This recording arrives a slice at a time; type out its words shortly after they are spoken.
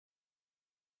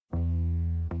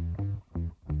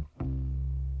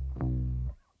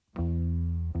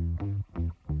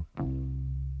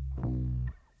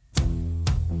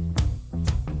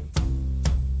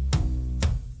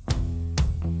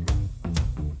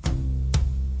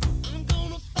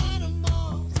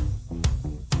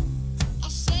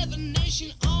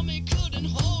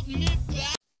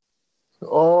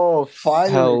Oh,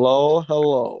 finally. Hello,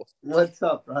 hello. What's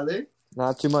up, brother?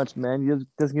 Not too much, man. You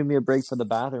just give me a break for the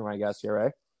bathroom, I guess. You're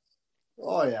right.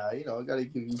 Oh, yeah, gotta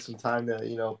give you some time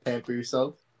to, pamper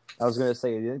yourself. I was gonna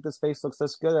say, do you think this space looks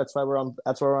this good? That's why we're on.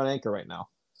 That's why we're on Anchor right now.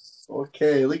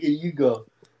 Okay, look at you go.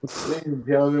 Ladies and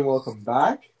gentlemen, welcome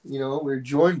back. We're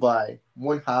joined by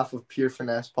one half of Pure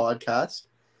Finesse Podcast,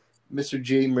 Mr.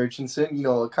 J. Murchison,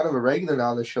 kind of a regular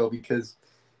now on the show because,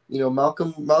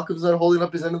 Malcolm's not holding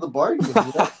up his end of the bargain.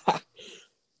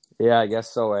 Yeah, I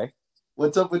guess so.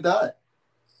 What's up with that?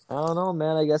 I don't know,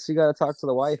 man. I guess you gotta talk to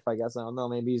the wife. I guess I don't know.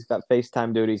 Maybe he's got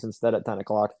FaceTime duties instead at 10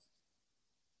 o'clock.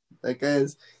 That guy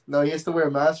is, no, he has to wear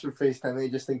a mask for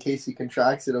FaceTime, just in case he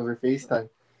contracts it over FaceTime.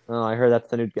 Oh, I heard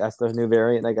that's the new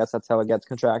variant. I guess that's how it gets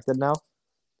contracted now.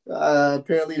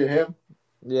 Apparently to him.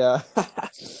 Yeah.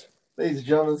 Ladies and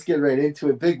gentlemen, let's get right into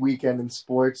it. Big weekend in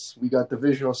sports. We got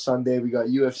Divisional Sunday. We got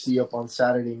UFC up on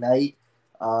Saturday night.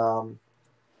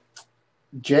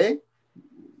 Jay,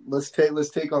 let's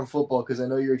take on football because I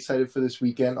know you're excited for this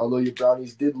weekend. Although your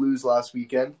Brownies did lose last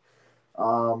weekend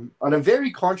on a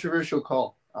very controversial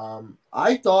call.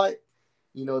 I thought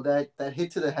that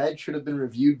hit to the head should have been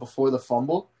reviewed before the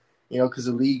fumble. Because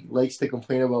the league likes to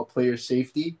complain about player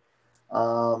safety.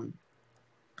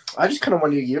 I just kind of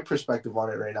want to get your perspective on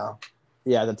it right now.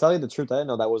 Yeah, to tell you the truth, I didn't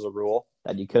know that was a rule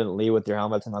that you couldn't leave with your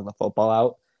helmet and knock the football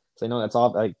out. So I know that's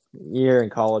all like you're in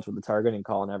college with the targeting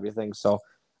call and everything. So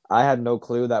I had no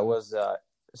clue that was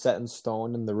set in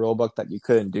stone in the rule book that you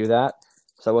couldn't do that.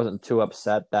 So I wasn't too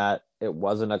upset that it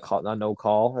wasn't a no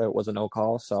call. It was a no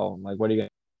call. So I'm like, what are you gonna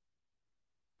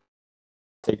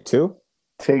take two?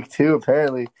 Take two,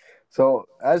 apparently. So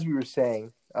as we were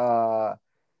saying, that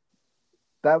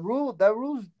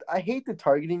rule's I hate the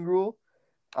targeting rule.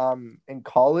 In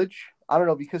college, I don't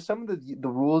know because some of the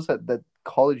rules that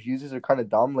college uses are kind of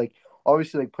dumb. Like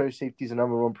obviously, like player safety is the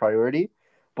number one priority,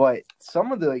 but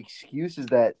some of the excuses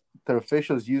that the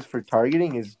officials use for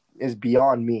targeting is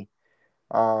beyond me.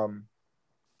 Um,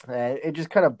 and it just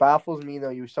kind of baffles me.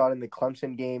 You saw it in the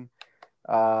Clemson game,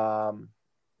 um,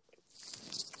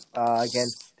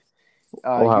 against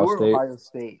Ohio your State. Ohio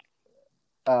State.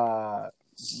 Uh,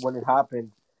 when it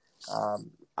happened,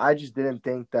 I just didn't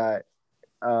think that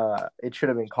it should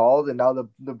have been called, and now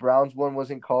the Browns one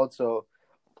wasn't called, so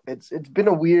it's been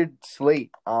a weird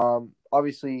slate.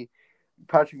 Obviously,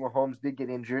 Patrick Mahomes did get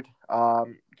injured.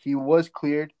 He was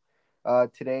cleared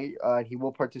today. He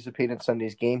will participate in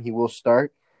Sunday's game. He will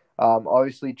start.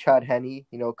 Obviously, Chad Henne,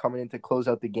 coming in to close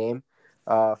out the game.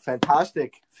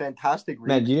 Fantastic Man,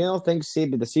 read. do you don't think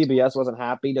the CBS wasn't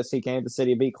happy to see Kansas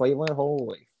City beat Cleveland?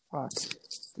 Holy fuck!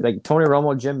 Like Tony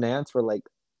Romo, Jim Nance were like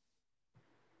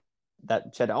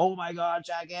that. Chad, oh my God,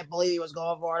 Chad, I can't believe he was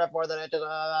going for it at fourth and inches.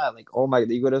 Like, oh my,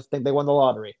 you would have think they won the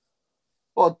lottery.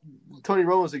 Well, Tony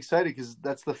Romo's excited because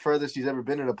that's the furthest he's ever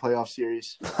been in a playoff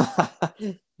series.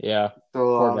 Yeah,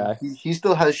 So poor guy. he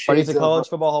still has But he's shades a college of.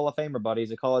 football Hall of Famer, buddy.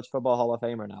 He's a college football Hall of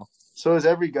Famer now. So is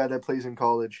every guy that plays in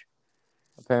college.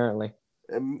 Apparently,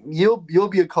 You'll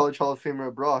be a college Hall of Famer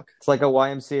at Brock. it's like a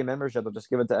YMCA membership. They'll just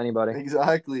give it to anybody.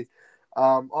 Exactly.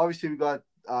 Obviously, we got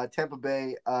Tampa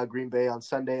Bay, Green Bay on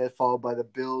Sunday, followed by the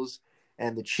Bills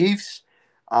and the Chiefs.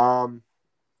 Tampa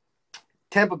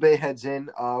Bay heads in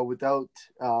without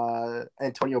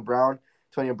Antonio Brown.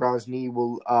 Antonio Brown's knee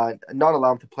will not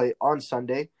allow him to play on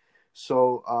Sunday.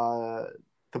 So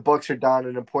the Bucs are down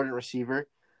an important receiver.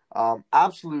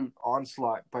 Absolute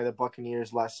onslaught by the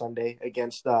Buccaneers last Sunday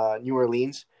against New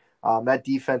Orleans. That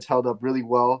defense held up really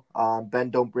well.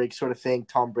 Bend don't break sort of thing.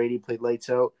 Tom Brady played lights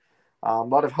out. A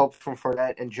lot of help from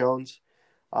Fournette and Jones.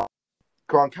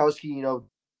 Gronkowski, a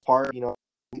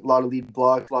lot of lead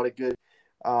blocks, a lot of good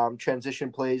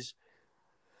transition plays.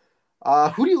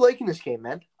 Who do you like in this game,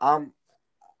 man? I'm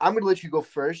going to let you go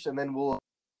first, and then we'll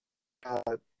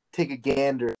take a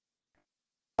gander.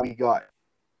 What you got?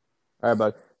 All right,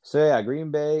 bud. So yeah,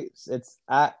 Green Bay. It's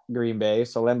at Green Bay,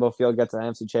 so Lambeau Field gets an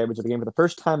NFC Championship game for the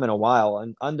first time in a while,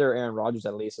 and under Aaron Rodgers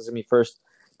at least. It's gonna be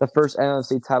the first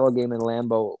NFC title game in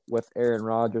Lambeau with Aaron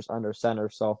Rodgers under center.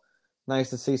 So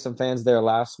nice to see some fans there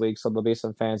last week. So there'll be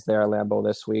some fans there at Lambeau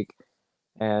this week.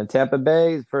 And Tampa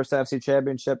Bay, first NFC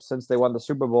Championship since they won the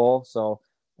Super Bowl. So,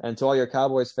 and to all your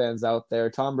Cowboys fans out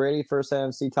there, Tom Brady first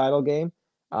NFC title game.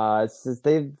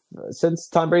 Since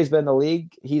Tom Brady's been in the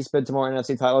league, he's been to more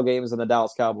NFC title games than the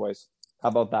Dallas Cowboys. How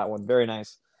about that one? Very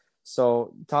nice.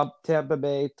 So Tampa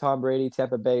Bay, Tom Brady,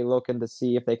 Tampa Bay looking to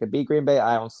see if they could beat Green Bay.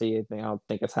 I don't see anything. I don't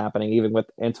think it's happening, even with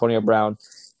Antonio Brown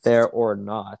there or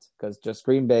not, because just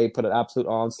Green Bay put an absolute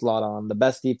onslaught on the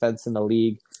best defense in the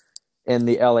league in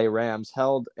the LA Rams,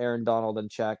 held Aaron Donald in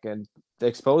check and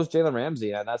exposed Jalen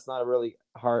Ramsey. And that's not a really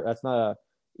hard. That's not a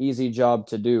easy job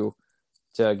to do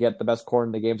to get the best corner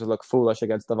in the game to look foolish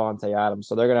against Devontae Adams.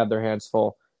 So they're going to have their hands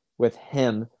full with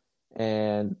him.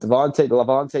 And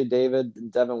Levante David,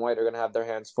 and Devin White are going to have their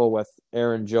hands full with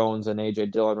Aaron Jones and A.J.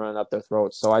 Dillon running up their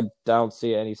throats. So I don't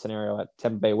see any scenario that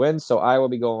Tampa Bay wins. So I will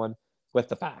be going with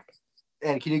the pack.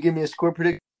 And can you give me a score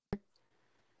prediction?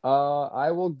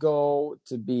 I will go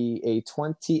to be a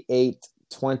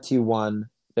 28-21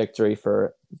 victory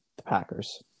for the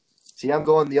Packers. See, I'm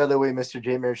going the other way, Mr.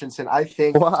 J. Murchison.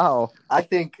 Wow. I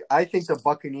think the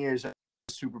Buccaneers are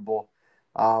the Super Bowl.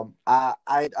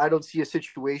 I don't see a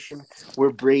situation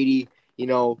where Brady,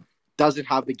 doesn't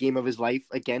have the game of his life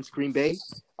against Green Bay.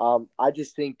 I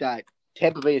just think that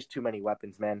Tampa Bay has too many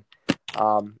weapons, man.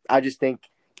 I just think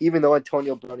even though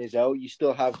Antonio Brown is out, you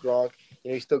still have Gronk.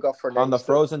 You still got Fournette. On the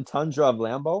frozen tundra of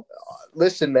Lambeau?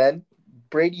 Listen, man,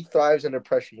 Brady thrives under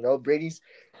pressure.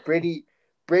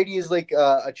 Brady is like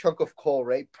a chunk of coal,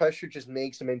 right? Pressure just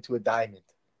makes him into a diamond.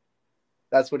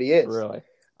 That's what he is. Really?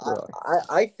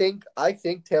 I think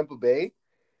Tampa Bay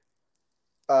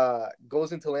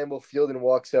goes into Lambeau Field and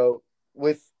walks out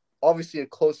with obviously a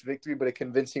close victory, but a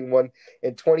convincing one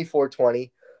in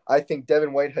 24-20. I think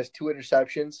Devin White has 2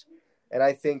 interceptions, and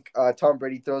I think Tom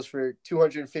Brady throws for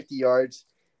 250 yards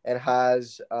and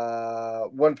has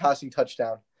 1 passing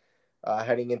touchdown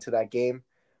heading into that game.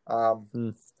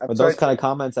 With those kind of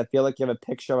comments, I feel like you have a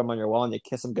picture of him on your wall and you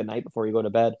kiss him goodnight before you go to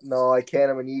bed. No, I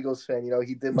can't. I'm an Eagles fan.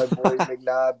 He did my boys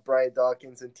McNabb, Brian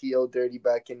Dawkins, and T.O. dirty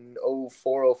back in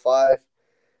 04, 05,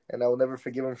 and I will never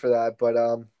forgive him for that. But,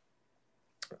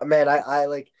 man, I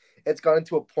like it's gotten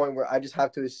to a point where I just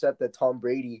have to accept that Tom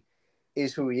Brady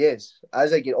is who he is.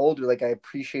 As I get older, I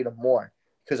appreciate him more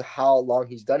because of how long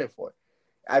he's done it for.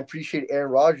 I appreciate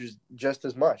Aaron Rodgers just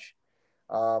as much.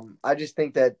 I just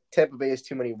think that Tampa Bay has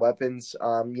too many weapons.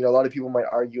 A lot of people might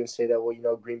argue and say that,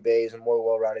 well, Green Bay is a more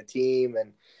well-rounded team,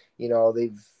 and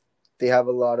they have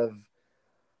a lot of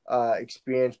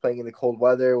experience playing in the cold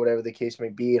weather, whatever the case may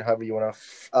be, and however you want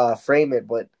to frame it.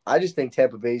 But I just think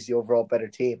Tampa Bay is the overall better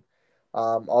team.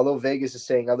 Although Vegas is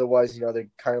saying otherwise, they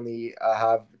currently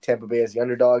have Tampa Bay as the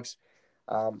underdogs.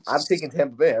 I'm taking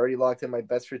Tampa Bay. I already locked in my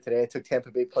bets for today. I took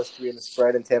Tampa Bay +3 in the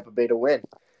spread and Tampa Bay to win.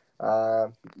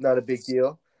 Not a big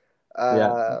deal.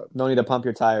 No need to pump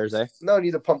your tires, eh? No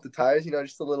need to pump the tires.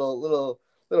 Just a little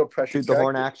pressure check. Shoot the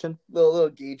horn action. Little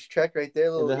gauge check right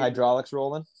there. Is the hydraulics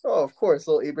rolling? Oh, of course.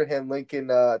 Little Abraham Lincoln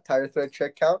tire thread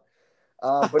check count.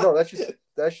 But no, that's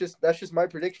just my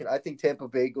prediction. I think Tampa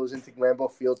Bay goes into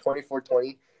Lambeau Field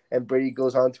 24-20, and Brady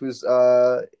goes on to his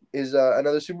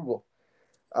another Super Bowl.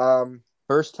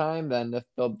 First time, then the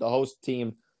host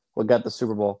team will get the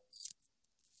Super Bowl.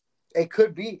 It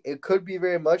could be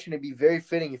very much, and it'd be very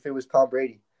fitting if it was Tom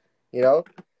Brady.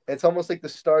 It's almost like the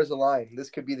stars align. This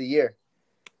could be the year.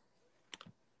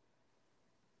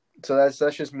 So that's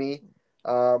just me.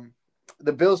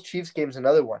 The Bills Chiefs game is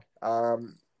another one.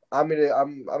 I'm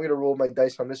gonna roll my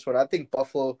dice on this one. I think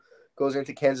Buffalo goes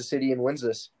into Kansas City and wins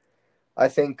this. I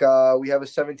think we have a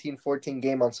 17-14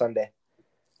 game on Sunday.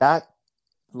 That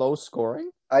low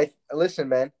scoring? Listen,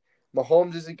 man.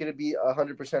 Mahomes isn't gonna be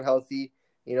 100% healthy.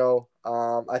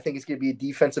 I think it's going to be a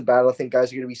defensive battle. I think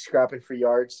guys are going to be scrapping for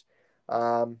yards.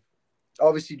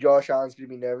 Obviously, Josh Allen's going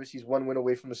to be nervous. He's 1 win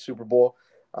away from the Super Bowl.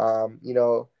 I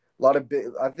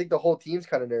think the whole team's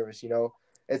kind of nervous.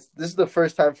 This is the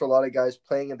first time for a lot of guys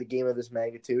playing at the game of this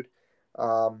magnitude.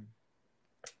 But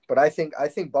I think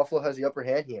Buffalo has the upper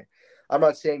hand here. I'm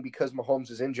not saying because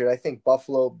Mahomes is injured. I think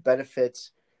Buffalo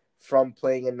benefits from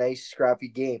playing a nice, scrappy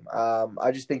game. I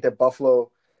just think that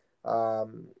Buffalo's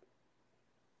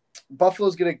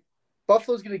gonna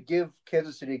give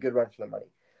Kansas City a good run for their money.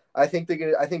 I think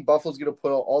Buffalo's gonna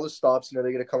put all the stops. They're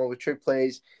gonna come up with trick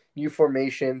plays, new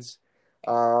formations,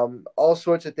 all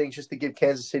sorts of things just to give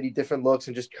Kansas City different looks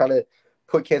and just kind of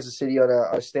put Kansas City on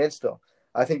a standstill.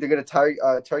 I think they're gonna target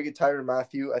Tyrann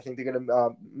Mathieu. I think they're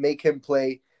gonna make him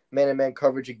play man-to-man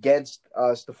coverage against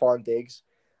Stephon Diggs.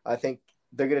 I think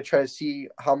they're gonna try to see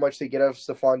how much they get out of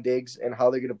Stephon Diggs and how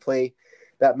they're gonna play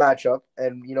that matchup.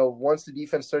 And, once the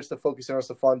defense starts to focus on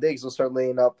Stephon Diggs, they'll start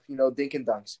laying up, dink and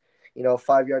dunks,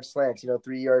 5-yard slants,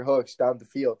 3-yard hooks down the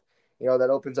field. That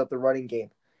opens up the running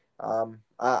game.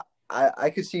 I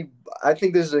could see, I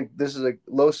think this is a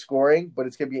low scoring, but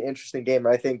it's going to be an interesting game.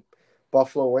 I think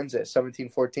Buffalo wins it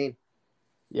 17-14.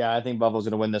 Yeah, I think Buffalo's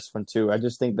going to win this one too. I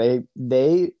just think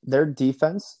their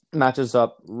defense matches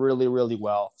up really, really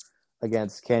well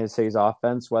against Kansas City's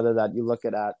offense, whether that you look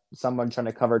at someone trying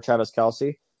to cover Travis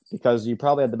Kelce, because you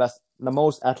probably have the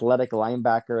most athletic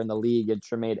linebacker in the league in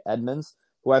Tremaine Edmonds,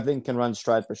 who I think can run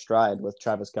stride for stride with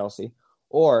Travis Kelce.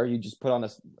 Or you just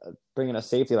bring in a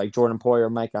safety like Jordan Poyer or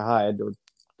Micah Hyde or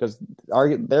because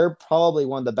they're probably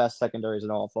one of the best secondaries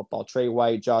in all of football. Trey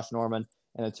White, Josh Norman,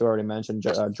 and the two already mentioned,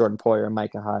 Jordan Poyer and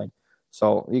Micah Hyde.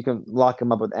 So you can lock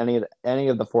him up with any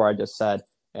of the four I just said.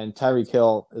 And Tyreek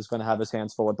Hill is going to have his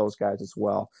hands full with those guys as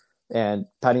well. And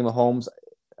Patty Mahomes,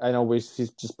 I know he's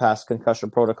just passed concussion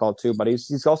protocol too, but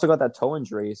he's also got that toe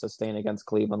injury he sustained against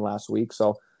Cleveland last week.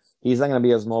 So he's not going to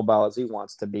be as mobile as he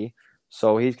wants to be.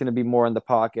 So he's going to be more in the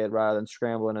pocket rather than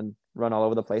scrambling and run all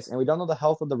over the place. And we don't know the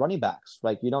health of the running backs.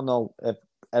 Like, you don't know if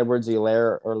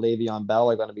Edwards-Helaire or Le'Veon Bell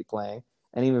are going to be playing.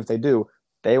 And even if they do,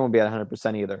 they won't be at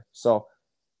 100% either. So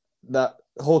the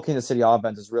whole Kansas City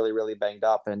offense is really, really banged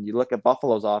up. And you look at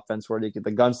Buffalo's offense where you get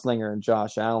the gunslinger and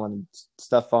Josh Allen,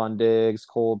 Stephon Diggs,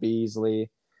 Cole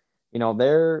Beasley.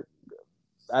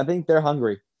 I think they're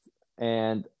hungry.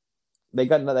 And I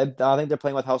think they're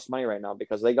playing with house money right now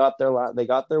because they got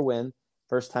their win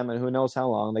first time in who knows how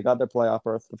long. They got their playoff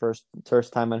berth the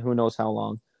first time in who knows how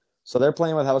long. So they're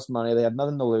playing with house money. They have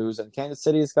nothing to lose, and Kansas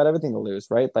City's got everything to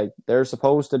lose, right? Like, they're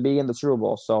supposed to be in the Super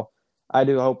Bowl. So I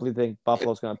do hopefully think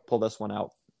Buffalo's going to pull this one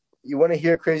out. You want to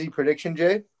hear a crazy prediction,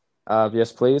 Jay?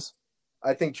 Yes, please.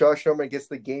 I think Josh Norman gets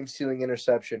the game-sealing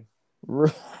interception.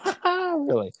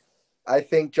 Really? I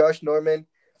think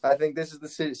this is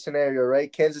the scenario,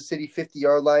 right? Kansas City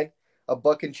 50-yard line, a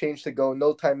buck and change to go,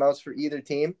 no timeouts for either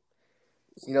team.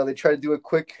 They try to do a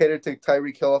quick hitter to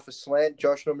Tyreek Hill off a slant.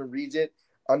 Josh Norman reads it,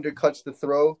 undercuts the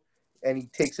throw, and he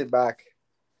takes it back.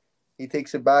 He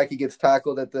gets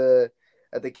tackled at the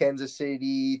Kansas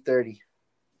City 30.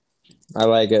 I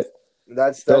like it.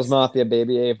 That's Bills Mafia,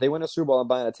 baby. Hey, if they win a Super Bowl, I'm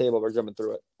buying a table. We're jumping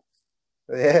through it.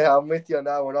 Yeah, I'm with you on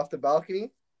that one. Off the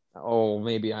balcony? Oh,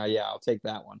 maybe. Yeah, I'll take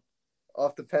that one.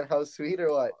 Off the penthouse suite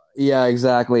or what? Yeah,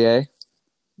 exactly, eh?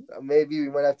 Maybe we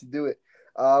might have to do it.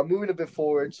 Moving a bit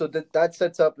forward, so that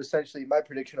sets up essentially my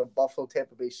prediction of Buffalo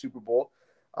Tampa Bay Super Bowl.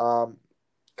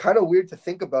 Kind of weird to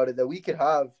think about it that we could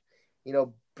have,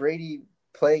 Brady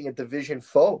playing a division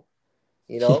foe,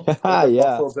 in the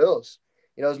Yeah. Buffalo Bills.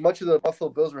 As much as the Buffalo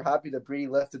Bills were happy that Brady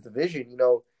left the division,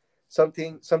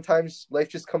 sometimes life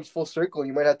just comes full circle and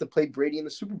you might have to play Brady in the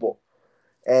Super Bowl.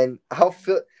 And how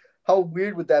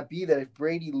weird would that be that if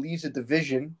Brady leaves a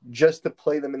division just to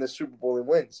play them in the Super Bowl and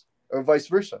wins, or vice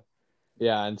versa?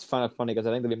 Yeah, and it's kind of funny because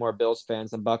I think there'll be more Bills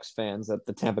fans than Bucks fans at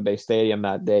the Tampa Bay Stadium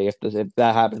that day if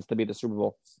that happens to be the Super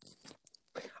Bowl.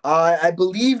 I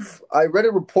believe I read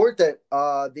a report that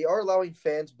they are allowing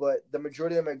fans, but the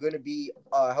majority of them are going to be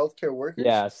healthcare workers.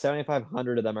 Yeah,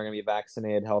 7,500 of them are going to be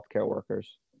vaccinated healthcare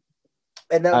workers.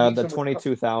 And that out of the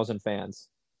 22,000 fans.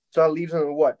 So that leaves them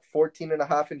with what, 14 and a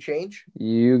half and change?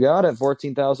 You got it,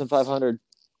 14,500.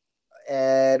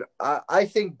 And I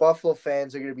think Buffalo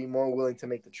fans are going to be more willing to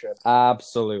make the trip.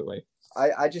 Absolutely.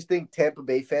 I just think Tampa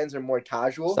Bay fans are more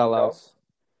casual. Sellouts.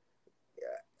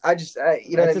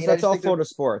 That's all photo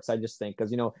sports, I just think,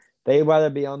 because, they'd rather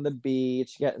be on the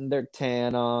beach, getting their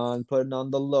tan on, putting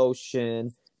on the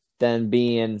lotion, than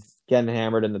getting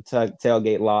hammered in the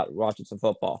tailgate lot watching some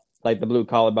football, like the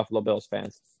blue-collar Buffalo Bills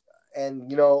fans.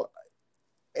 And,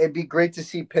 it'd be great to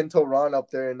see Pinto Ron up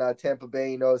there in Tampa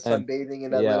Bay, sunbathing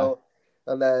in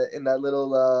that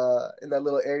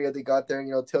little area they got there,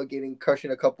 tailgating,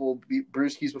 crushing a couple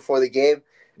brewskis before the game.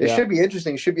 It should be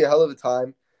interesting. It should be a hell of a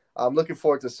time. I'm looking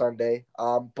forward to Sunday.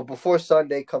 But before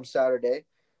Sunday comes Saturday.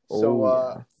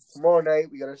 So tomorrow night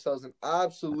we got ourselves an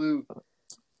absolute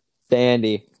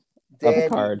dandy of a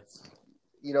card.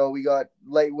 We got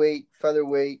lightweight,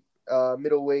 featherweight,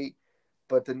 middleweight,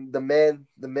 but the man,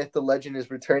 the myth, the legend is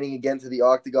returning again to the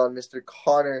octagon, Mr.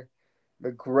 Conor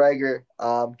McGregor.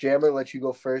 Jay, I'm gonna let you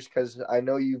go first because I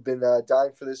know you've been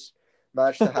dying for this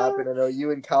match to happen. I know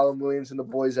you and Callum Williams and the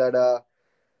boys at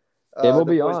it will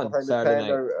be on Saturday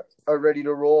night. Are ready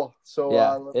to roll. So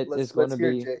let's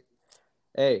hear it, Jay.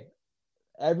 Hey,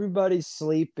 everybody's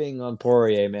sleeping on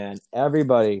Poirier, man.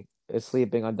 Everybody is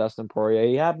sleeping on Dustin Poirier.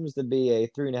 He happens to be a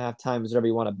 3.5 times whatever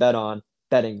you want to bet on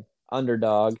betting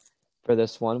underdog for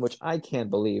this one, which I can't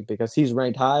believe because he's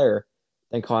ranked higher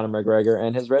than Conor McGregor,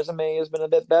 and his resume has been a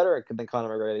bit better than Conor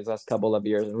McGregor these last couple of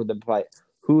years. And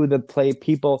who the play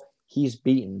people he's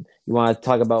beaten. You want to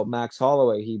talk about Max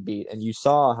Holloway he beat, and you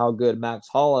saw how good Max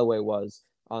Holloway was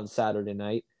on Saturday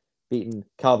night, beating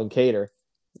Calvin Kattar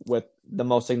with the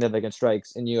most significant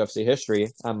strikes in UFC history,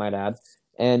 I might add.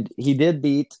 And he did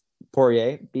beat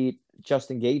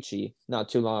Justin Gaethje not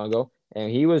too long ago, and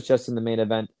he was just in the main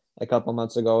event a couple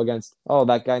months ago against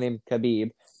that guy named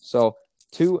Khabib. So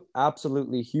 2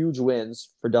 absolutely huge wins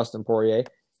for Dustin Poirier.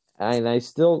 And I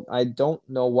don't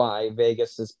know why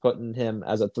Vegas is putting him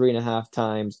as a 3.5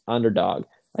 times underdog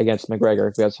against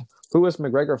McGregor. Because who has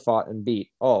McGregor fought and beat?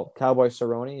 Oh, Cowboy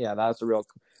Cerrone? Yeah, that's a real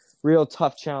real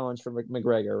tough challenge for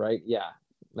McGregor, right? Yeah.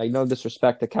 Like, no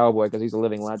disrespect to Cowboy because he's a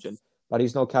living legend, but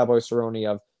he's no Cowboy Cerrone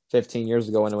of 15 years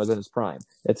ago when it was in his prime.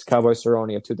 It's Cowboy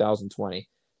Cerrone of 2020.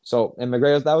 So, and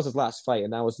McGregor, that was his last fight,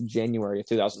 and that was January of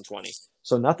 2020.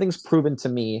 So, nothing's proven to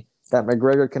me that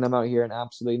McGregor can come out here and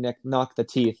absolutely knock the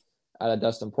teeth out of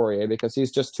Dustin Poirier because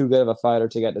he's just too good of a fighter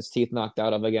to get his teeth knocked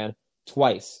out of again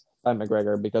twice by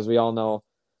McGregor because we all know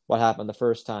what happened the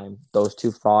first time those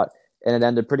two fought, and it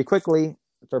ended pretty quickly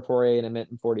for Poirier in a minute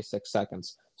and 46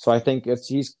 seconds. So I think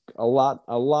he's a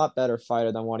lot better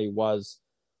fighter than what he was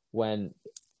when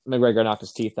McGregor knocked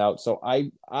his teeth out. So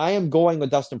I am going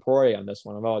with Dustin Poirier on this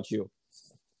one. How about you?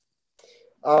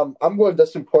 I'm going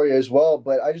Dustin Poirier as well,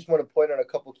 but I just want to point out a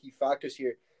couple key factors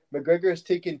here. McGregor has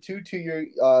taken two-year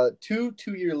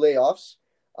layoffs.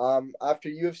 After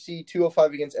UFC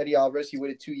 205 against Eddie Alvarez, he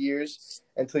waited 2 years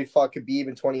until he fought Khabib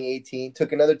in 2018.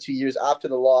 Took another 2 years after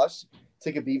the loss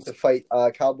to Khabib to fight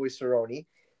Cowboy Cerrone,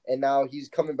 and now he's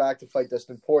coming back to fight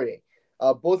Dustin Poirier.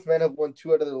 Both men have won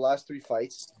 2 out of their last 3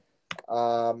 fights.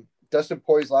 Dustin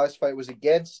Poirier's last fight was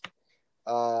against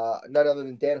none other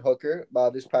than Dan Hooker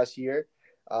this past year,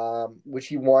 which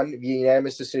he won via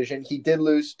unanimous decision. He did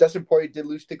lose. Dustin Poirier did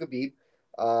lose to Khabib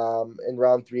in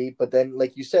round 3, but then,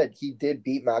 like you said, he did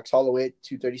beat Max Holloway at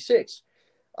 236.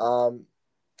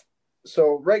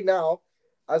 So right now,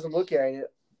 as I'm looking at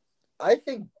it, I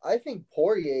think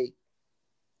Poirier.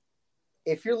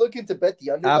 If you're looking to bet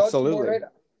the underdog tomorrow Absolutely. night,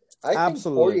 I think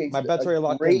Absolutely. Poirier's My bet's already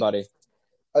locked in, buddy.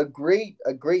 a great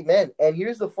man. And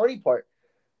here's the funny part: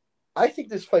 I think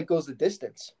this fight goes the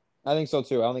distance. I think so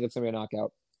too. I don't think it's gonna be a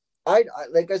knockout. I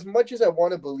like as much as I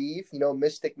want to believe,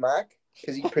 Mystic Mac,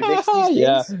 because he predicts these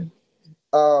Yeah. things.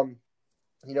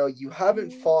 You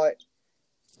haven't fought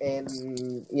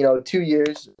in 2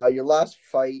 years. Your last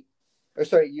fight, or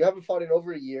sorry, you haven't fought in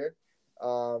over a year.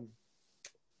 Your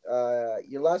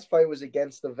last fight was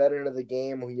against the veteran of the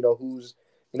game, who's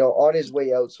on his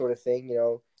way out, sort of thing.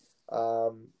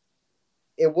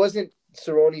 It wasn't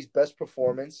Cerrone's best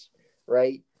performance,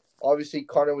 right? Obviously,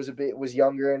 Conor was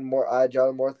younger and more agile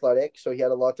and more athletic, so he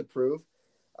had a lot to prove.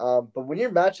 But when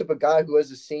you're matched up a guy who has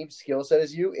the same skill set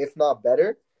as you, if not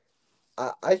better,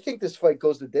 I think this fight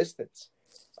goes the distance.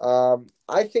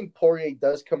 I think Poirier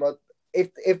does come out.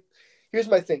 If here's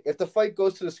my thing: if the fight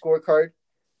goes to the scorecard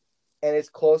and it's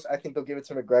close, I think they'll give it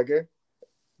to McGregor.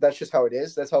 That's just how it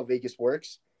is. That's how Vegas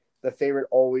works. The favorite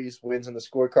always wins on the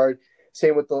scorecard.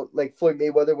 Same with Floyd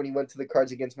Mayweather when he went to the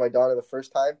cards against Maidana the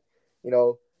first time.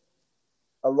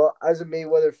 A lot as a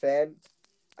Mayweather fan,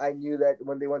 I knew that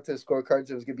when they went to the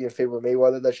scorecards, it was going to be in favor of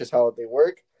Mayweather. That's just how they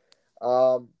work.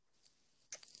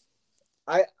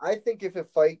 I think if a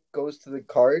fight goes to the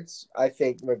cards, I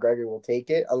think McGregor will take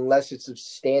it unless it's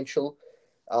substantial,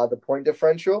 the point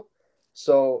differential.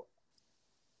 So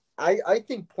I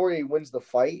think Poirier wins the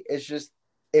fight. It's just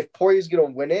if Poirier's going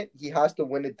to win it, he has to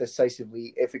win it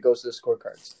decisively if it goes to the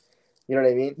scorecards. You know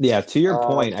what I mean? Yeah, to your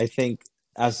point, I think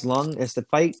as long as the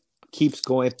fight keeps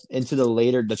going into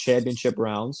the championship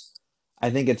rounds, I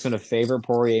think it's going to favor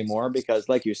Poirier more because,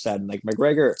 like you said, like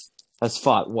McGregor has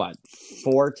fought what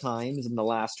 4 times in the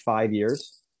last 5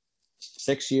 years,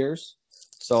 6 years.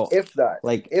 So if that,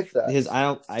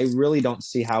 I really don't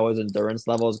see how his endurance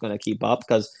level is going to keep up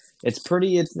because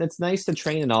it's nice to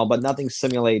train and all, but nothing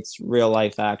simulates real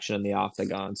life action in the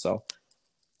octagon. So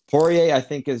Poirier, I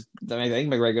think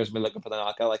McGregor's been looking for the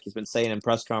knockout, like he's been saying in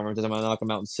press conferences. I'm going to knock him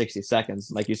out in 60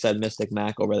 seconds, like you said, Mystic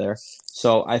Mac over there.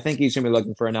 So I think he's going to be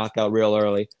looking for a knockout real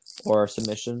early or a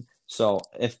submission. So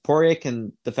if Poirier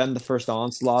can defend the first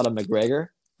onslaught of McGregor,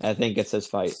 I think it's his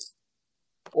fight.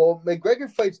 Well,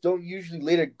 McGregor fights don't usually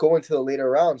later go into the later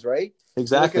rounds, right?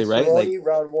 Exactly, we look at right? Cerrone,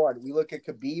 round 1. We look at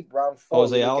Khabib, round 4.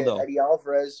 Jose we look Aldo. at Eddie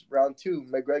Alvarez, round 2.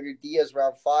 McGregor Diaz,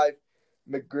 round 5.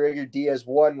 McGregor Diaz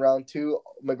 1, round 2.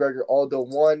 McGregor Aldo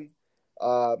 1.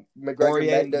 McGregor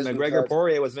Mendez.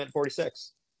 Poirier was minute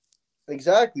 46.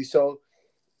 Exactly. So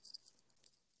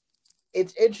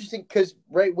it's interesting because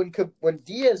when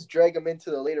Diaz dragged him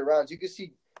into the later rounds, you can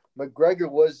see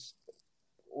McGregor was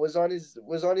on his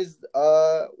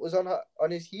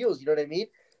heels. You know what I mean?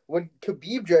 When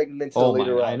Khabib dragged him into the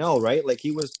later rounds, I know, right? Like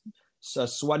he was a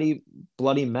sweaty,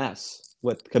 bloody mess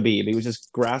with Khabib. He was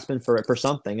just grasping for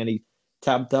something, and he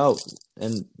tapped out.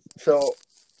 And so,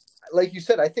 like you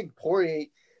said, I think Poirier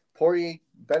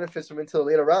benefits him into the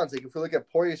later rounds. Like if we look at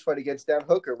Poirier's fight against Dan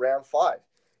Hooker, round 5.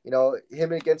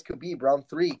 Him against Khabib, round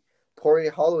 3.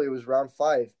 Poirier Holloway was round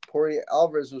 5. Poirier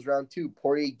Alvarez was round 2.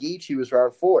 Poirier Gaethje was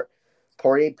round 4.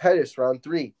 Poirier Pettis, round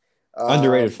 3.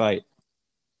 Underrated fight.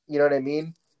 You know what I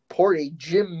mean? Poirier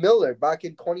Jim Miller back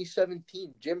in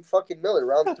 2017. Jim fucking Miller,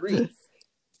 round 3.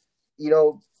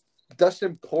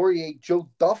 Dustin Poirier, Joe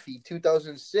Duffy,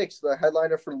 2006, the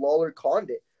headliner for Lawler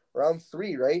Condit, round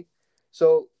 3, right?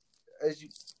 So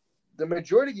the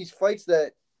majority of these fights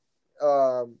that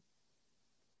um,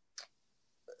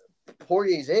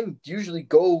 Poirier's in usually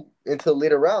go into the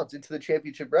later rounds, into the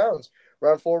championship rounds,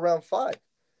 round 4, round 5.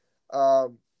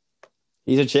 Um,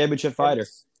 He's a championship and fighter.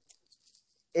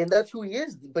 and that's who he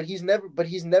is. But he's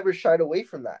never shied away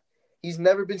from that. He's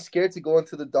never been scared to go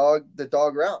into the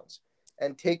dog rounds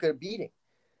and take a beating.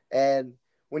 And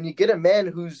when you get a man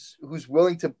who's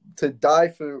willing to die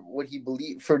for what he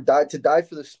believes to die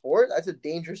for the sport, that's a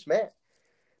dangerous man.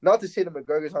 Not to say that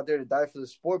McGregor's not there to die for the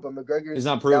sport, but He's McGregor's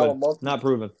not now a proven. multi. Not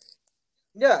proven.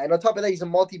 Yeah, and on top of that, he's a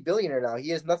multi-billionaire now. He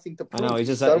has nothing to I know. prove.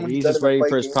 He's done what he's He's done just in the waiting for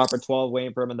fight his game. proper 12,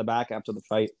 waiting for him in the back after the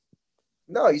fight.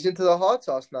 No, he's into the hot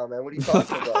sauce now, man. What are you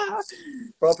talking about?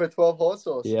 Proper 12 hot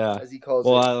sauce, Yeah. as he calls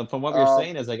Well, it. from what you're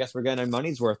saying is, I guess we're getting our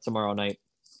money's worth tomorrow night.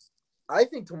 I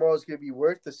think tomorrow's gonna be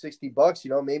worth the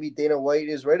 $60. Maybe Dana White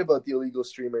is right about the illegal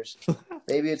streamers.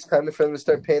 Maybe it's time for them to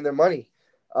start paying their money.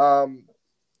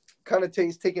 Kind of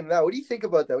taking that. What do you think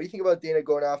about that? What do you think about Dana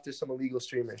going after some illegal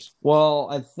streamers? Well,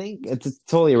 I think it's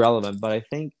totally irrelevant, but I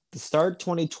think to start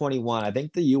 2021, I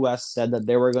think the U.S. said that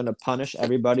they were going to punish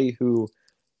everybody who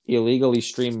illegally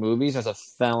streamed movies as a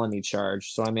felony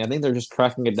charge. So, I mean, I think they're just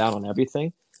cracking it down on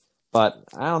everything. But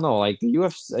I don't know, like the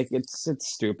UFC, like it's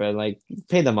stupid. Like,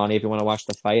 pay the money if you want to watch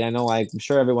the fight. I know, like, I'm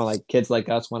sure everyone, like kids like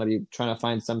us, want to be trying to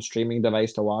find some streaming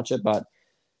device to watch it, but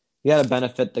you got to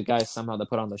benefit the guys somehow to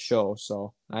put on the show.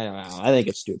 So I don't know. I think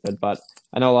it's stupid, but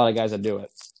I know a lot of guys that do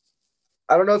it.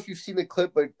 I don't know if you've seen the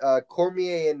clip, but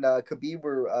Cormier and Khabib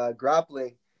were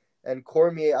grappling, and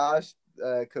Cormier asked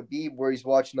Khabib where he's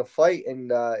watching the fight, and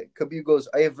Khabib goes,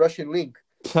 "I have Russian link,"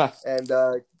 and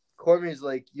Cormier's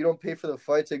like, "You don't pay for the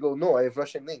fights." I go, "No, I have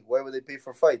Russian link. Why would they pay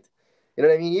for a fight?" You know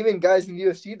what I mean? Even guys in the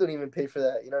UFC don't even pay for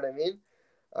that. You know what I mean?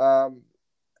 Um,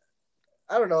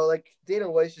 I don't know. Like Dana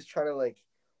White's just trying to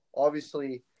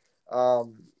obviously,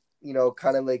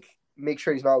 kind of make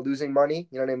sure he's not losing money.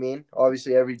 You know what I mean?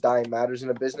 Obviously, every dime matters in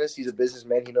a business. He's a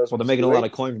businessman. He knows Well, what they're he's making a lot doing.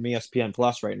 of coin from ESPN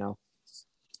Plus right now.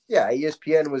 Yeah,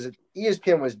 ESPN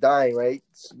was dying, right?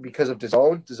 Because of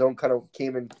DAZN. DAZN kind of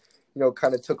came and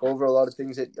kind of took over a lot of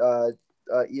things that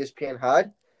ESPN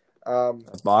had.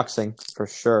 Boxing for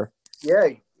sure. Yeah,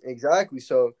 exactly.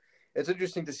 So it's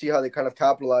interesting to see how they kind of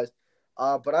capitalized.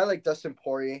 But I like Dustin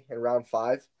Poirier in round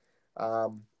 5.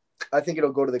 Um, I think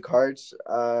it'll go to the cards.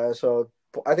 So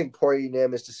I think Poirier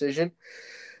unanimous decision.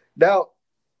 Now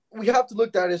we have to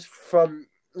look at this from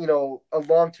a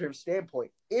long-term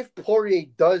standpoint. If Poirier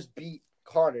does beat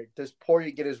Conor, does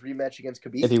Poirier get his rematch against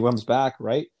If Khabib? he comes back,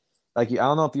 right? Like I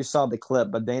don't know if you saw the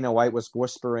clip, but Dana White was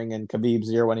whispering in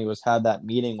Khabib's ear when he had that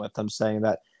meeting with him, saying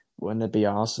that wouldn't it be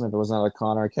awesome if it was another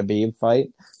Conor Khabib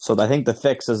fight? So I think the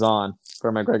fix is on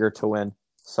for McGregor to win.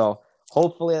 So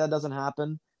hopefully that doesn't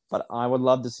happen. But I would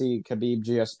love to see Khabib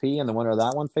GSP and the winner of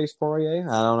that one face Poirier.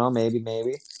 I don't know, maybe.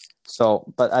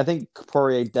 So, but I think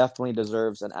Poirier definitely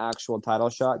deserves an actual title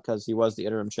shot because he was the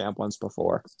interim champ once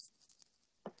before.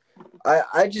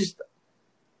 I just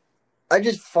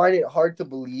find it hard to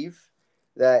believe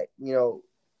that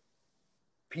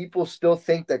people still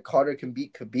think that Conor can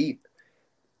beat Khabib.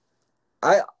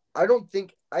 I I don't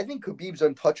think I think Khabib's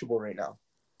untouchable right now.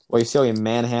 Well, you see how he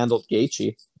manhandled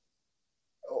Gaethje,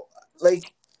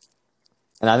 Like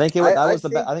and I think I that I was the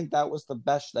best. think I think that was the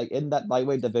best. Like in that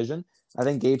lightweight division, I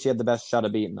think Gaethje had the best shot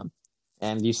of beating them.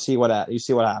 And you see what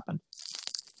happened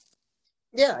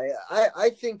yeah I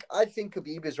think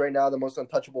Khabib is right now the most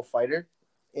untouchable fighter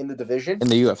in the division. in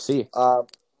the UFC. Um,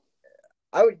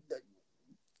 I would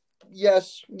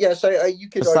yes I you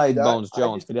could argue Besides that. Bones I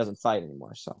Jones, just but he doesn't fight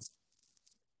anymore. So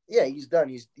Yeah, he's done.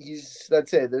 He's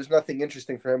that's it. There's nothing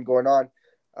interesting for him going on.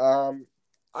 Um,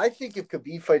 I think if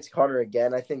Khabib fights Conor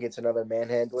again, I think it's another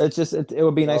manhandling. it's just it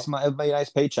would be You nice. know, It would be a nice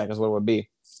paycheck, is what it would be.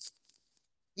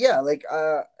 yeah,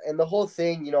 and the whole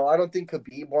thing. I don't think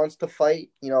Khabib wants to fight.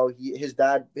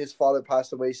 His father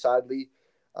passed away sadly.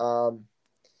 Um,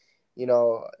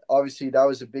 obviously that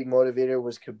was a big motivator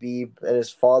was Khabib and his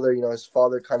father. His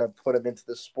father kind of put him into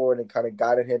the sport and kind of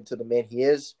guided him to the man he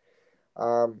is.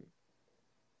 Um,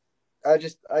 I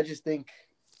just, I just think,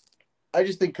 I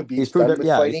just think He's Khabib's proved done it. with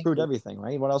Yeah, he's fighting. proved everything,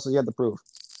 right? What else does he have to prove?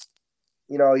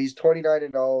 He's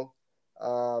 29-0.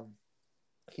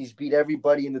 He's beat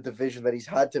everybody in the division that he's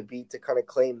had to beat to kind of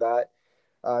claim that.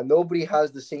 Nobody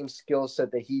has the same skill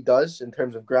set that he does in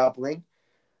terms of grappling.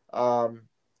 Um,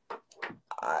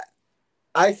 I,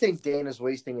 I think Dana's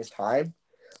wasting his time.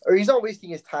 Or he's not wasting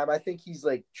his time. I think he's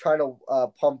trying to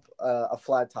pump a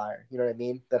flat tire. You know what I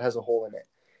mean? That has a hole in it.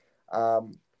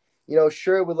 Um,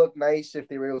 Sure, it would look nice if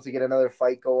they were able to get another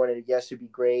fight going, and yes, it'd be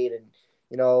great, and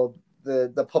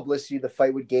the publicity the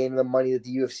fight would gain, the money that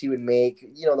the UFC would make,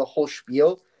 the whole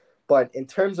spiel. But in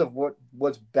terms of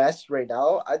what's best right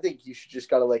now, I think you should just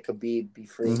gotta let Khabib be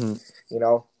free. Mm-hmm. You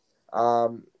know,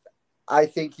 um, I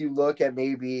think you look at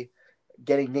maybe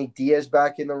getting Nate Diaz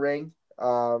back in the ring.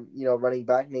 Running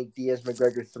back Nate Diaz,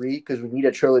 McGregor 3, because we need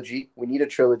a trilogy. We need a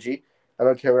trilogy. I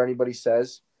don't care what anybody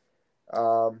says.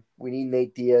 We need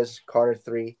Nate Diaz, Connor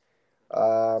 3.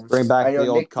 Bring I back know the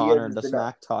old Nick Diaz Connor, has the been.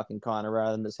 smack talking Connor,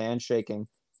 rather than this handshaking,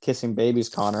 kissing babies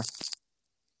Connor.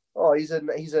 Oh, he's a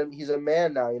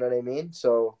man now. You know what I mean?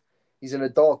 So he's an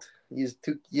adult. He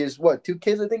has what, 2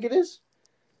 kids? I think it is.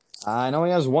 I know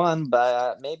he has one,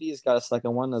 but maybe he's got a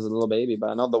second one as a little baby.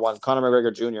 But I know the one, Conor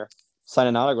McGregor Jr.,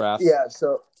 signing autographs. Yeah.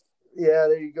 So yeah,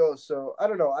 there you go. So I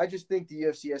don't know. I just think the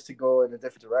UFC has to go in a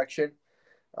different direction.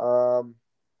 Um,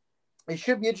 it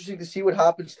should be interesting to see what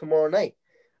happens tomorrow night.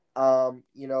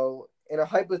 In a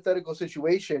hypothetical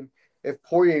situation, if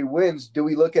Poirier wins, do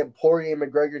we look at Poirier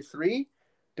McGregor 3?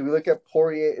 Do we look at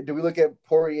Poirier? Do we look at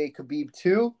Poirier Khabib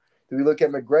 2? Do we look at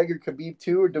McGregor Khabib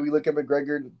 2, or do we look at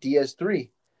McGregor Diaz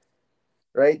 3?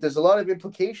 Right? There's a lot of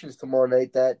implications tomorrow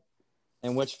night that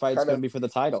And which fight's kind going to of be for the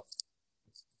title?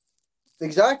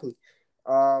 exactly.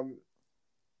 Um,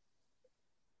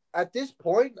 at this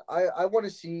point, I want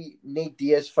to see Nate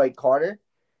Diaz fight Connor,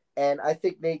 and I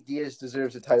think Nate Diaz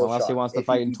deserves a title Unless he shot wants to if he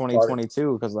fight in beats Connor.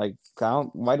 2022, because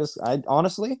why does I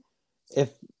honestly, if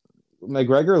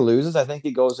McGregor loses, I think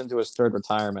he goes into his third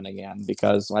retirement again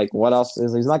because what else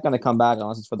is he's not going to come back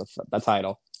unless it's for the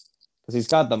title because he's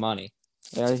got the money.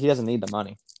 Yeah, he doesn't need the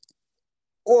money.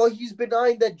 Well, he's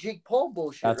denying that Jake Paul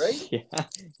bullshit, right?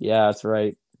 That's yeah, that's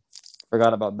right.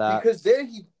 Forgot about that. Because there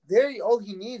all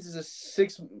he needs is a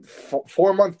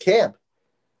 4 month camp,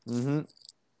 Mm-hmm.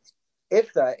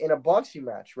 if that, in a boxing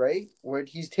match, right, where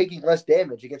he's taking less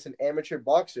damage against an amateur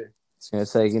boxer. I was gonna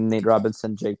say Nate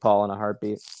Robinson, Jake Paul in a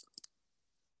heartbeat.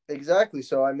 Exactly.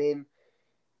 So I mean,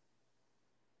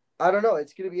 I don't know.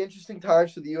 It's going to be interesting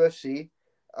times for the UFC.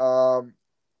 Um,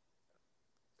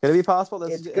 Could it be possible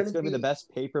it's going it's to gonna be the be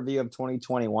best pay per view of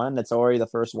 2021? It's already the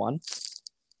first one.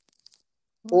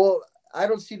 well. I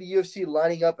don't see the UFC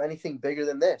lining up anything bigger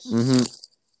than this.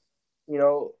 Mm-hmm.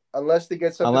 Unless they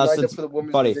get something Unless lined up it's for the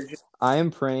women's buddy, division. I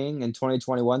am praying in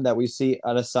 2021 that we see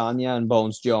Adesanya and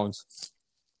Bones Jones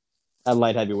at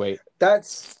light heavyweight.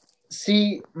 That's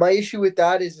see my issue with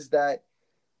that is that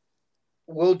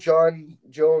will John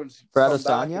Jones For come back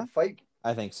Adesanya, and fight?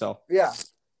 I think so. Yeah.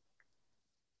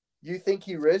 You think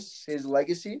he risks his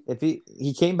legacy? If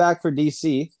he came back for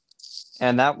DC,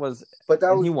 and that was But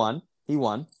that and he was won, he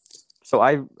won. So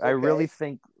I really okay.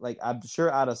 think I'm sure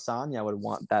Adesanya would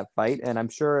want that fight, and I'm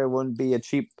sure it wouldn't be a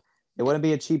cheap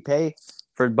pay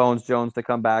for Bones Jones to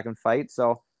come back and fight.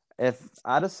 So if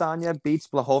Adesanya beats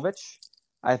Blachowicz,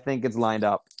 I think it's lined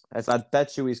up. As I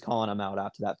bet you he's calling him out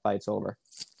after that fight's over.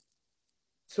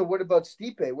 So what about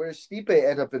Stipe? Where does Stipe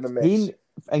end up in the mix? He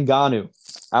Ngannou.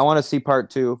 I want to see part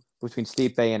two between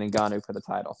Stipe and Ngannou for the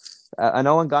title. I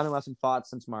know Ngannou hasn't fought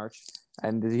since March,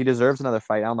 and he deserves another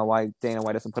fight. I don't know why Dana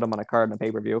White doesn't put him on a card in a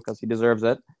pay per view because he deserves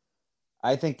it.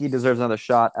 I think he deserves another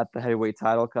shot at the heavyweight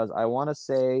title because I want to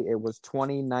say it was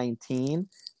 2019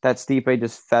 that Stipe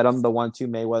just fed him the 1-2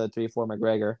 Mayweather 3-4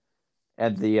 McGregor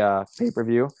at the pay per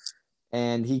view,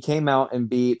 and he came out and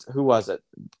beat who was it?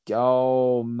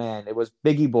 Oh man, it was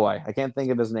Biggie Boy. I can't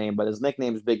think of his name, but his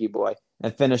nickname is Biggie Boy,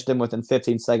 and finished him within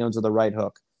 15 seconds with a right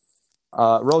hook.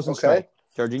 Rosenstrike, Okay.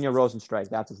 Jorginho Rosenstrike,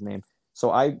 that's his name.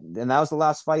 And that was the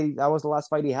last fight. That was the last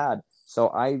fight he had. So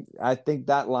I think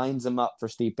that lines him up for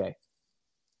Stipe.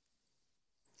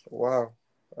 Wow. All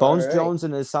Bones right. Jones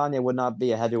and Adesanya would not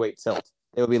be a heavyweight tilt.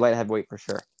 It would be light heavyweight for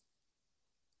sure.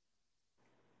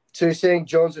 So you're saying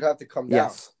Jones would have to come down?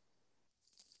 Yes.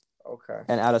 Okay.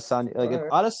 And Adesanya, All if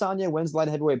right. Adesanya wins light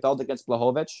heavyweight belt against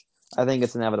Blachowicz, I think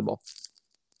it's inevitable.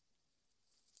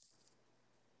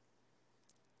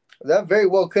 That very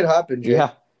well could happen, Jay.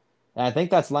 Yeah. And I think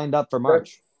that's lined up for That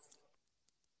March.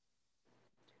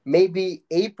 maybe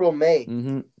April, May.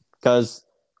 Mm-hmm. Because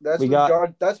That's we when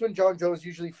got John Jones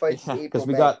usually fights is yeah, April, because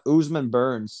we May. got Usman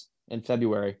Burns in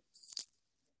February.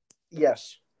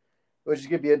 Yes. Which is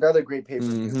gonna be another great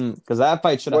pay-per-view. Mm-hmm. Because that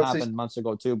fight should have Once they happened months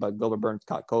ago too, but Gilbert Burns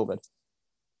caught COVID.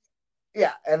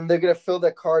 Yeah, and they're gonna fill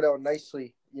that card out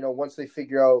nicely. Once they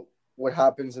figure out what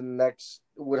happens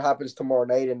tomorrow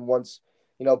night, and once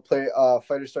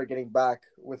fighters start getting back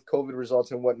with COVID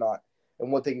results and whatnot,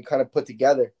 and what they can kind of put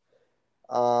together.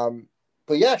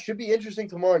 But yeah, it should be interesting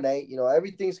tomorrow night.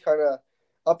 Everything's kind of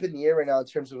up in the air right now in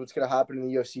terms of what's gonna happen in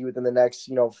the UFC within the next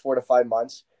 4 to 5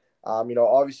 months.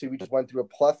 Obviously we just went through a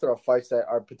plethora of fights that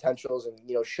are potentials and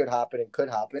should happen and could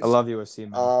I happen. love UFC,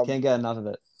 man. Um, Can't get enough of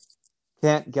it.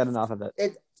 Can't get enough of it.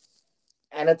 it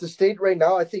and at the state right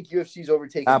now, I think UFC is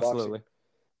overtaking boxing. Absolutely.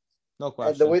 No And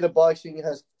question. the way that boxing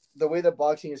has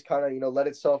kind of let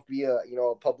itself be a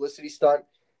publicity stunt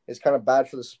is kind of bad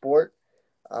for the sport.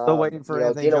 Still waiting for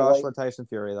Anthony Dana White, Joshua, Tyson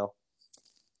Fury, though.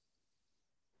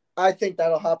 I think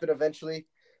that'll happen eventually.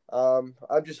 I'm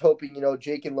just hoping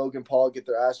Jake and Logan Paul get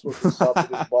their ass whooped and stop with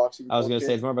this boxing I was going to say,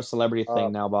 bullshit. it's more of a celebrity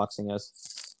thing now, boxing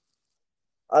is.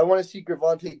 I want to see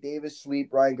Gervonta Davis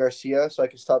sleep Ryan Garcia so I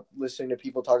can stop listening to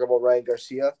people talk about Ryan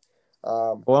Garcia.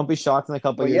 I won't be shocked in a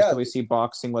couple of years till we see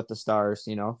boxing with the stars,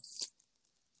 Hey,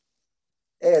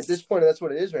 at this point, that's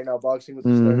what it is right now, boxing with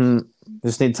the stars.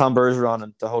 Just need Tom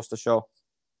Bergeron to host the show.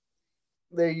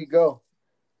 There you go.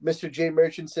 Mr. Jay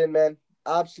Murchison, man,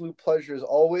 absolute pleasure as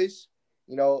always.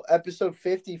 Episode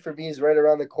 50 for me is right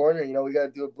around the corner. We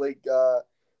got to do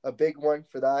a big one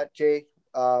for that, Jay.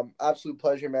 Absolute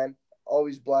pleasure, man.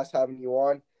 Always blessed having you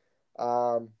on.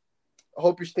 I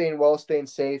hope you're staying well, staying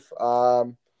safe.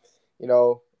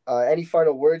 Any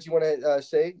final words you want to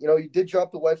say? You did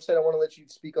drop the website. I want to let you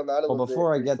speak on that a little bit.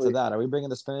 Before I get to that, are we bringing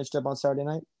the spinach dip on Saturday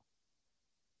night?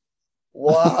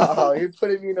 Wow, you're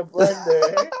putting me in a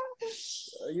blender.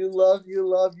 You love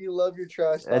your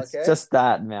trash talk. It's just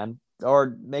that, man.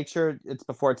 Or make sure it's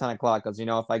before 10 o'clock, because if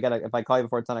I call you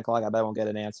before 10 o'clock, I bet I won't get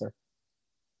an answer.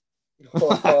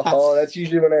 That's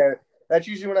usually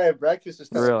when I have breakfast. Is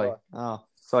 10 really? o'clock. Oh,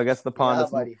 so I guess the pond is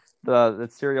buddy. the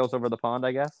cereal's over the pond,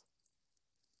 I guess.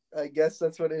 I guess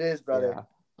that's what it is, brother. Yeah.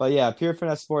 But yeah,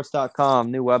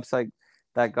 purefinесsesports.com, new website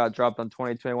that got dropped on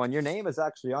 2021. Your name is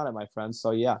actually on it, my friend.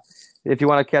 So yeah, if you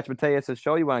want to catch Mateus'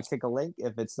 show, you want to click a link.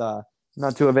 If it's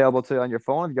not too available to on your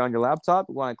phone, if you're on your laptop,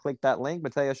 you want to click that link.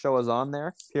 Mateus' show is on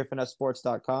there,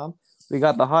 purefinessesports.com. We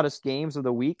got the hottest games of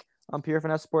the week on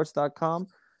purefinessesports.com.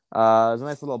 There's a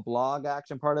nice little blog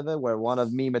action part of it where one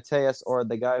of me, Mateus, or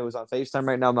the guy who's on FaceTime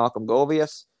right now, Malcolm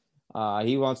Govius,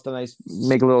 he wants to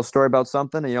make a little story about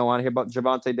something, and want to hear about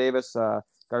Gervonta Davis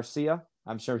Garcia.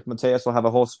 I'm sure Mateus will have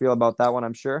a whole spiel about that one,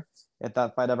 I'm sure, if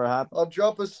that fight ever happens.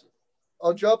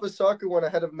 I'll drop a soccer one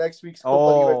ahead of next week's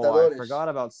Copa Libertadores. I forgot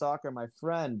about soccer, my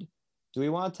friend. Do we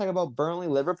want to talk about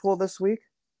Burnley-Liverpool this week?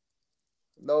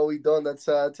 No, we don't. That's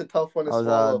it's a tough one to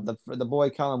swallow. The boy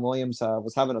Callum Williams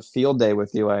was having a field day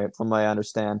with you, from what I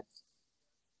understand.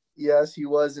 Yes, he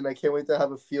was, and I can't wait to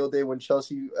have a field day when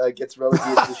Chelsea gets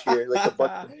relegated this year. Like a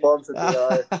bunch of bums that they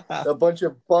are, a bunch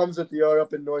of bums that they are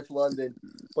up in North London,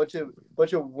 bunch of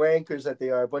wankers that they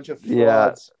are, a bunch of frauds.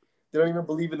 Yeah. They don't even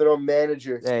believe in their own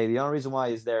manager. Hey, the only reason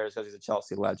why he's there is because he's a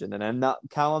Chelsea legend, and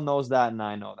Callum knows that, and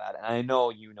I know that, and I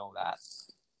know you know that.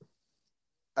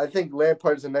 I think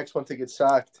Lampard's the next one to get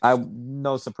sacked.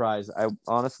 No surprise. I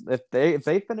honestly, if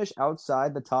they finish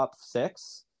outside the top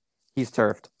 6, he's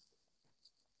turfed.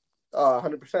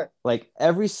 100%. Like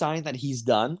every sign that he's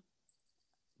done,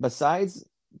 besides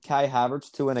Kai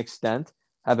Havertz to an extent,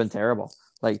 have been terrible.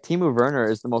 Like Timo Werner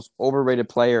is the most overrated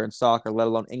player in soccer, let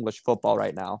alone English football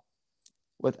right now,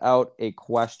 without a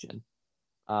question.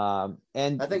 And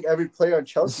I think every player on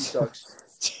Chelsea sucks.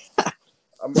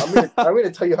 I'm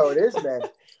gonna tell you how it is, man.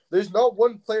 There's not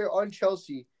one player on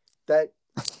Chelsea that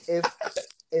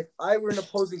if I were an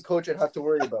opposing coach, I'd have to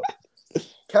worry about.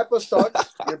 Kepa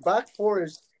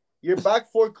sucks. Your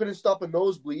back four couldn't stop a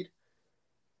nosebleed.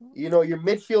 Your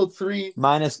midfield 3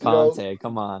 minus Conte.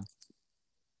 Come on.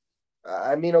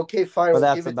 I mean, okay, fine.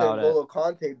 We'll give it to N'Golo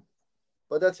Conte,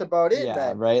 but that's about it,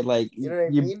 man. Right? Like you know what I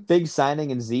mean? Big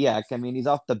signing in Ziyech. I mean, he's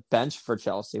off the bench for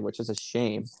Chelsea, which is a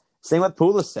shame. Same with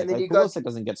Pulisic. Pulisic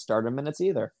doesn't get starter minutes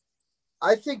either.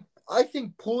 I think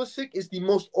Pulisic is the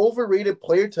most overrated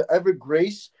player to ever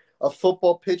grace a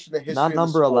football pitch in the history of the sport. Not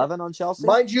number 11 on Chelsea?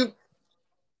 Mind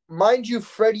you,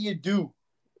 Freddie Adu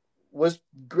was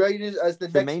graded as the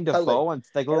Jermaine next Defoe, Pele. and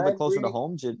a little bit closer to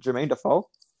home, Jermaine Defoe.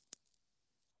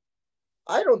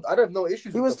 I have no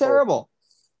issues. He was terrible.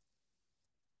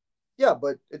 Yeah,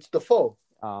 but it's Defoe.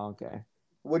 Oh, okay.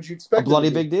 What'd you expect? A bloody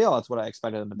big deal. That's what I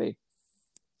expected him to be.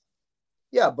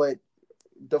 Yeah, but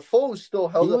Defoe still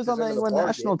held up. He was on the England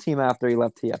national team after he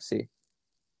left TFC.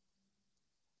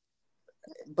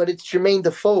 But it's Jermaine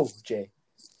Defoe, Jay.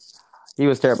 He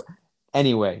was terrible.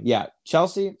 Anyway, yeah,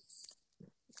 Chelsea,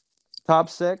 top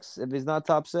 6. If he's not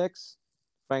top 6,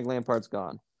 Frank Lampard's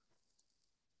gone.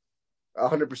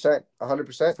 100%.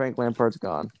 100%. Frank Lampard's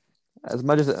gone. As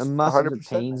much as it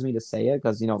pains me to say it,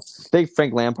 because big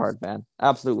Frank Lampard fan,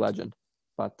 absolute legend.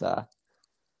 But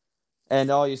and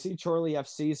you see, Chorley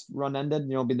FC's run ended.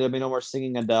 There'll be no more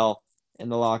singing Adele in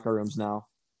the locker rooms now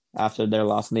after their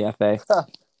loss in the FA.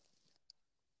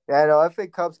 Yeah, I know. FA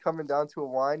Cup's coming down to a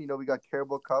whine. We got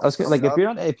Carabao I Cup was coming like, up.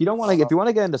 if you don't want to, if Uh, you want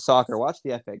to get into soccer, watch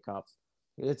the FA Cup.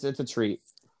 It's a treat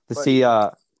to but see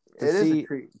to it is a see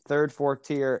treat. third, fourth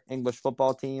tier English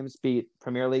football teams beat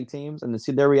Premier League teams, and to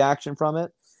see their reaction from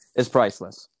it is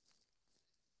priceless.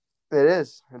 It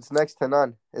is. It's next to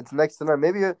none. It's next to none.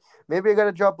 Maybe I got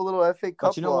to drop a little FA But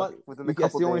Cup you know block what? within You a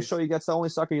That's couple the only show days. you get. The only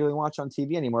soccer you really watch on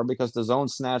TV anymore because the zone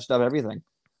snatched up everything.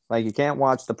 Like you can't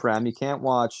watch the Prem, you can't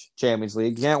watch Champions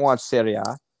League, you can't watch Serie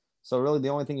A. So really, the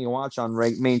only thing you watch on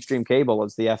mainstream cable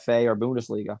is the FA or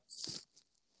Bundesliga.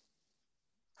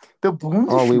 The Oh,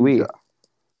 Bundesliga.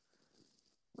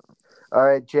 All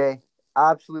right, Jay.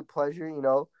 Absolute pleasure.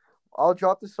 I'll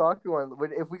drop the soccer one.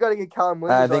 If we got to get Callum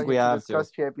I Winters on think we here to have to.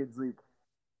 discuss Champions League,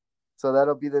 so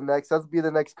that'll be the next. That'll be the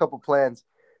next couple plans,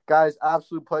 guys.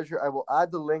 Absolute pleasure. I will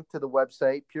add the link to the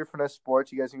website, Pure Finesse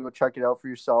Sports. You guys can go check it out for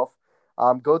yourself.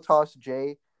 Go toss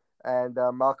Jay and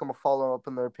Malcolm a follow up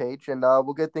on their page, and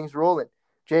we'll get things rolling.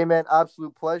 Jay, man,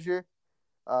 absolute pleasure.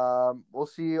 We'll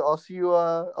see you. I'll see you.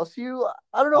 I'll see you.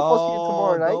 I don't know if I'll see you Oh,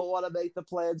 tomorrow night. don't want to make the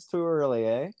plans too early,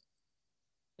 eh?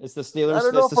 It's the I Steelers.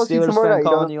 don't know It's if the I'll see you Steelers tomorrow fan night.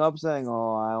 calling you up saying,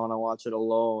 "Oh, I want to watch it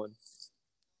alone."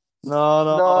 No,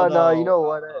 no, No. You no. know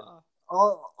what?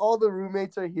 All the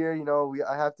roommates are here.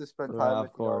 I have to spend time Yeah,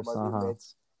 with of course. my Uh huh.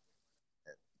 roommates.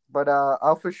 But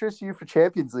I'll for sure see you for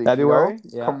Champions League. February.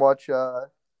 Come Yeah. watch. Yeah,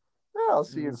 I'll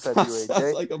see you in February, Sounds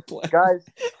Jay. like a plan. Guys,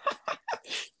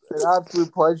 an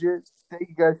absolute pleasure. Thank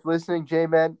you guys for listening, Jay.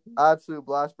 Man, absolute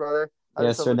blast, brother. Have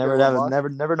Yes, yourself sir. a good Never, one, never, boss. never,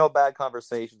 never no bad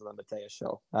conversations on the Mateo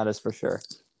show. That is for sure.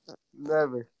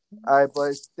 Never. All right,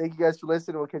 boys. Thank you guys for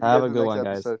listening. We'll catch you Have guys a in the good next one,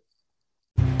 guys. episode.